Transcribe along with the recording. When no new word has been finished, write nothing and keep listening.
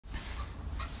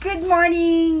Good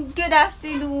morning, good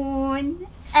afternoon,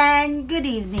 and good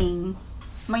evening.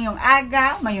 Mayong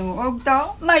aga, mayong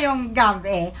ugto, mayong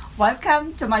gabi.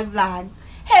 Welcome to my vlog.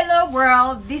 Hello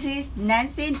world, this is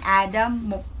Nancy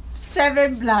Adam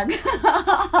 7 vlog.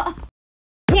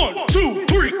 1, 2,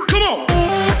 3, come on!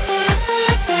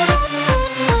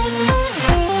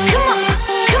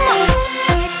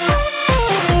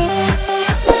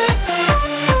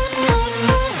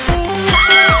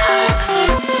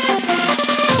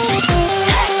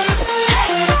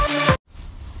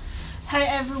 Hi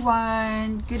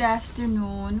everyone, good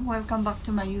afternoon. Welcome back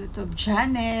to my YouTube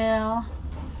channel.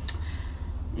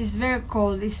 It's very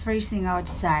cold, it's freezing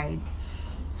outside.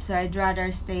 So I'd rather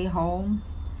stay home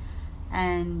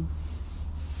and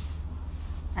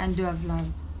do a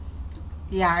vlog.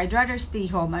 Yeah, I'd rather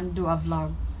stay home and do a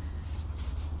vlog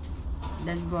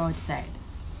than go outside.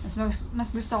 Mas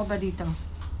gusto ko ba dito?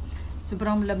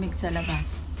 Sobrang lamig sa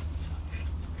labas.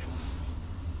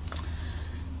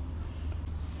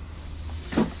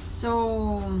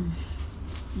 So,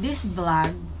 this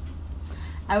vlog,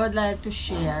 I would like to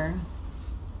share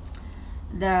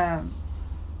the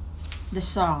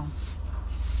song.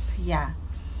 Yeah,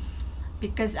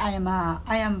 because I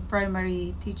am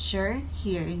primary teacher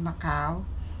here in Macau.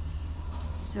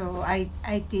 So I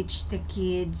teach the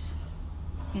kids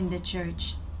in the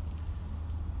church.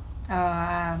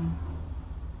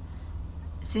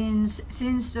 Since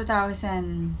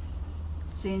 2008,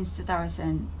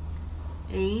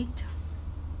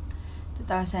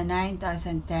 2009,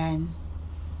 2010,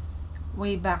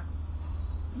 way back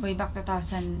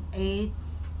 2008,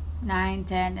 9,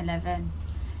 10, 11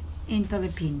 in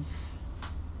Philippines.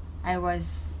 I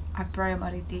was a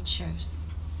primary teacher.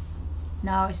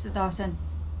 Now it's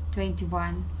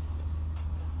 2021.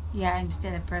 Yeah, I'm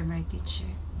still a primary teacher.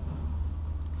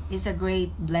 It's a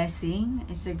great blessing.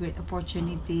 It's a great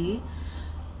opportunity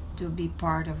to be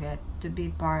part of it, to be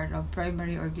part of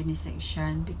primary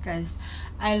organization, because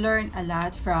I learned a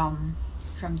lot from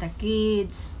the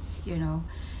kids, you know,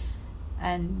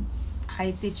 and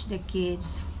I teach the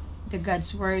kids the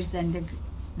God's words, and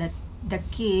the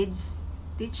kids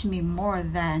teach me more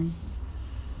than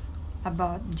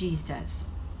about Jesus.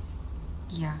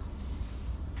 Yeah,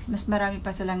 mas marami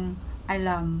pa silang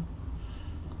alam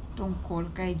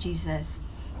tungkol kay Jesus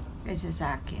kaysa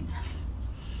sa akin.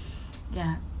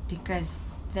 Yeah, because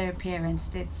their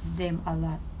parents teach them a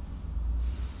lot.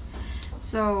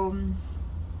 So,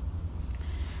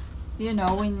 you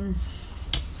know, when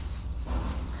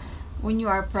you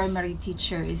are a primary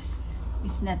teacher, it's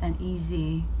not an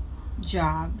easy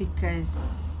job, because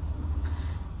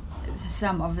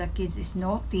some of the kids is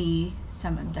naughty,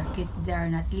 some of the kids, they are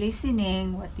not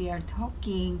listening what they are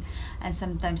talking, and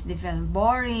sometimes they feel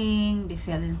boring, they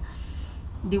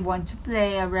want to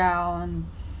play around,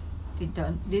 they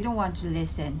don't want to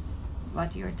listen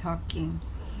what you're talking.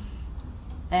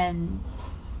 And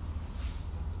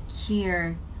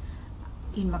here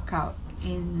in Macau,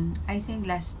 I think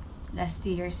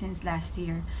since last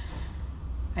year,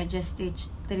 I just teach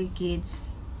 3 kids.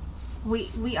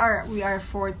 We are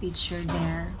 4 teachers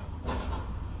there,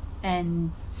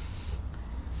 and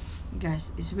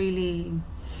guys, it's really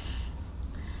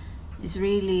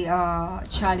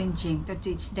challenging to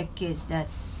teach the kids that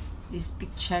they speak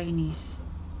Chinese.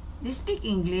 They speak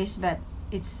English, but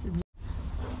it's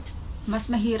mas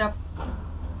mahirap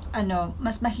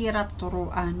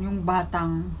turuan yung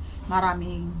batang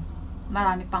marami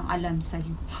pang alam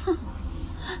sa'yo.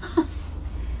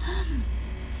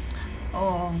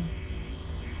 Oo,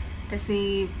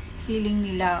 kasi feeling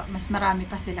nila mas marami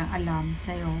pa silang alam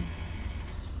sa'yo.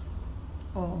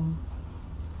 Oo,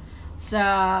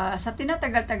 sa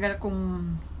tinatagal-tagal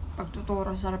kong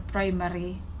pagtuturo sa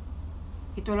primary,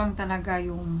 ito lang talaga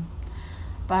yung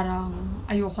parang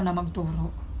ayoko na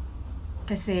magturo,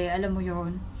 kasi alam mo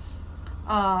yon,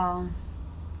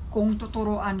 kung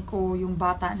tuturuan ko yung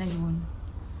bata na yun,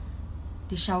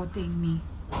 they shouting me,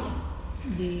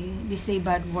 they say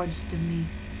bad words to me,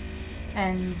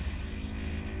 and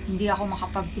hindi ako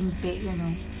makapagtimpi, you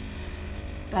know.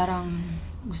 Parang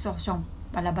gusto ko siyang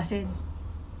palabasin,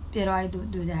 pero I don't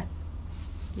do that,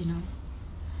 you know.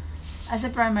 As a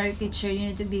primary teacher,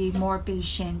 you need to be more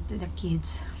patient to the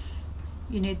kids.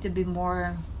 You need to be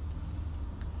more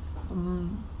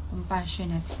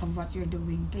compassionate of what you're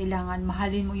doing. Kailangan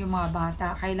mahalin mo yung mga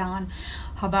bata. Kailangan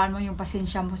habaan mo yung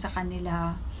pasensya mo sa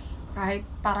kanila. Kahit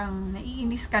parang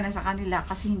naiinis ka na sa kanila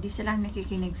kasi hindi sila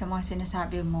nakikinig sa mga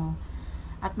sinasabi mo.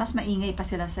 At mas maingay pa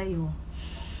sila sa iyo.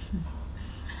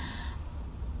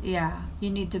 Yeah,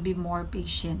 you need to be more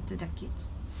patient to the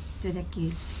kids.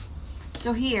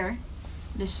 So here,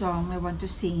 the song I want to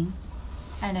sing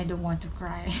and I don't want to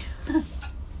cry.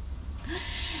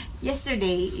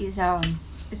 Yesterday is a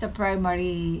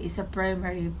primary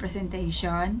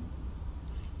presentation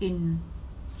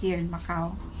here in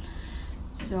Macau.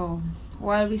 So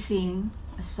while we sing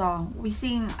a song, we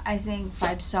sing I think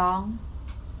 5 songs,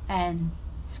 and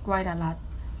it's quite a lot.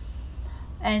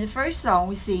 And the first song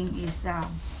we sing is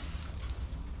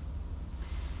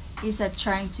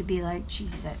trying to be like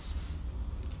Jesus.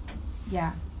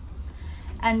 Yeah.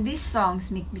 And these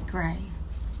songs make me cry,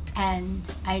 and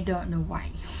I don't know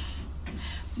why.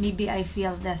 Maybe I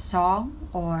feel the song,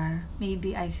 or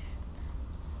maybe I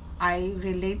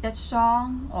relate that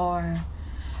song, or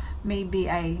maybe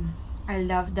I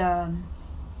love the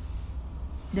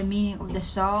meaning of the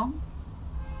song.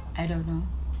 I don't know,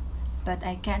 but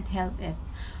I can't help it.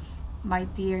 My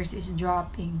tears is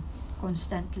dropping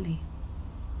constantly.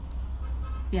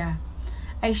 Yeah,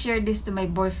 I shared this to my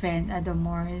boyfriend Adam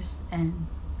Morris, and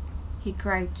he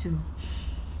cried too.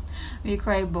 We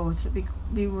cried both. We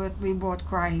both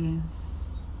crying.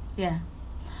 Yeah.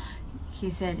 He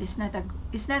said it's not a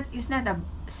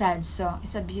sad song.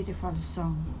 It's a beautiful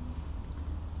song.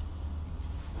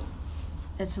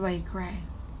 That's why he cry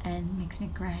and makes me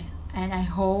cry. And I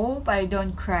hope I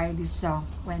don't cry this song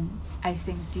when I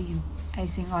sing to you. I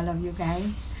sing all of you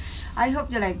guys. I hope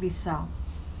you like this song.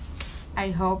 I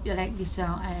hope you like this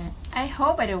song, and I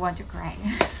hope I don't want to cry.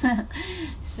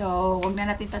 So, wag na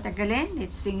natin patagalin.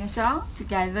 Let's sing a song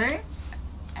together.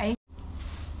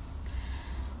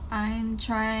 I'm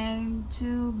trying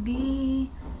to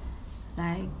be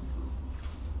like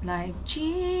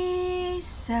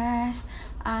Jesus.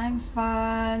 I'm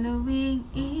following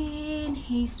in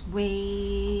His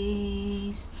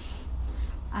ways.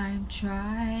 I'm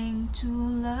trying to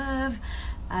love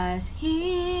as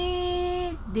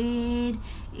He did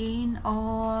in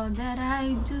all that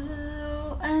I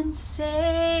do and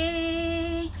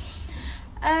say.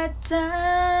 At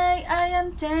times I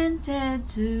am tempted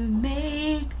to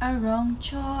make a wrong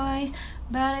choice,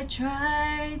 but I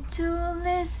try to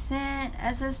listen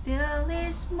as a still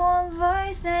small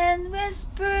voice and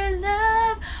whisper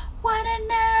love one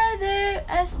another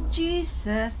as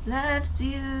Jesus loves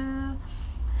you.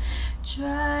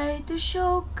 Try to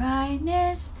show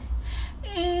kindness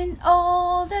in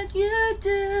all that you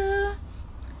do.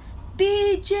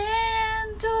 Be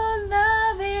gentle,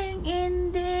 loving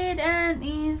in deed and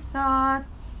in thought,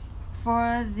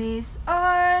 for these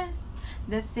are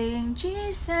the things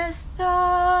Jesus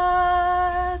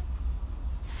thought.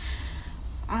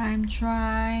 I'm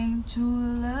trying to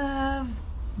love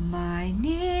my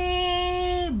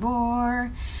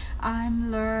neighbor.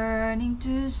 I'm learning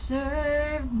to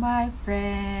serve my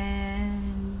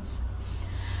friends.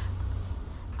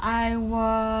 I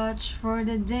watch for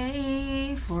the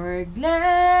day for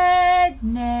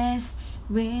gladness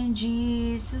when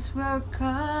Jesus will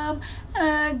come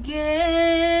again.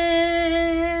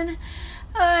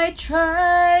 I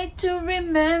try to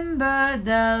remember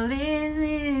the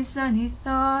lesson He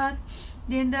taught.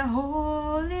 Then the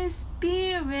Holy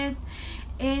Spirit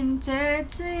entered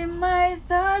to my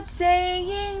thoughts,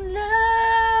 saying,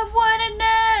 love one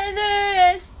another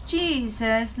as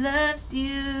Jesus loves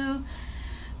you.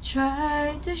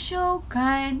 Try to show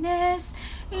kindness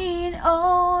in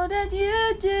all that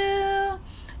you do.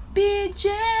 Be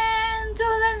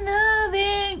gentle and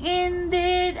loving in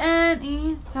deed and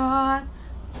in thought,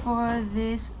 for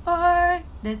these are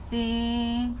the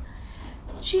things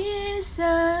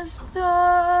Jesus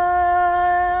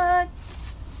thought.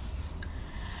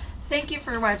 Thank you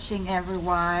for watching,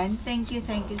 everyone. Thank you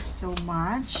so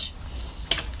much.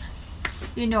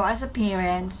 You know, as a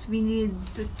parents, we need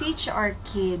to teach our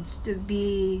kids to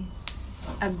be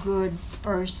a good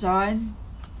person,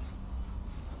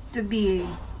 to be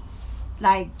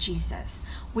like Jesus.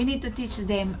 We need to teach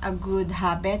them a good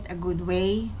habit, a good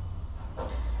way.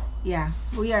 Yeah,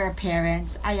 we are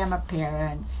parents. I am a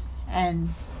parent,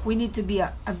 and we need to be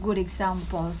a good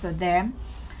example to them.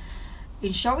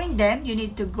 In showing them, you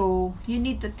need to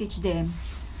teach them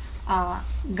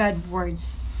God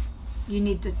words. You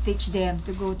need to teach them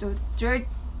to go to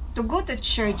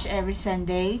church every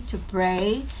Sunday, to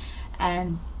pray,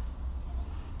 and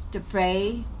to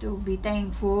be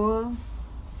thankful,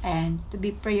 and to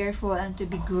be prayerful, and to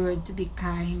be good, to be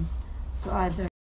kind to others.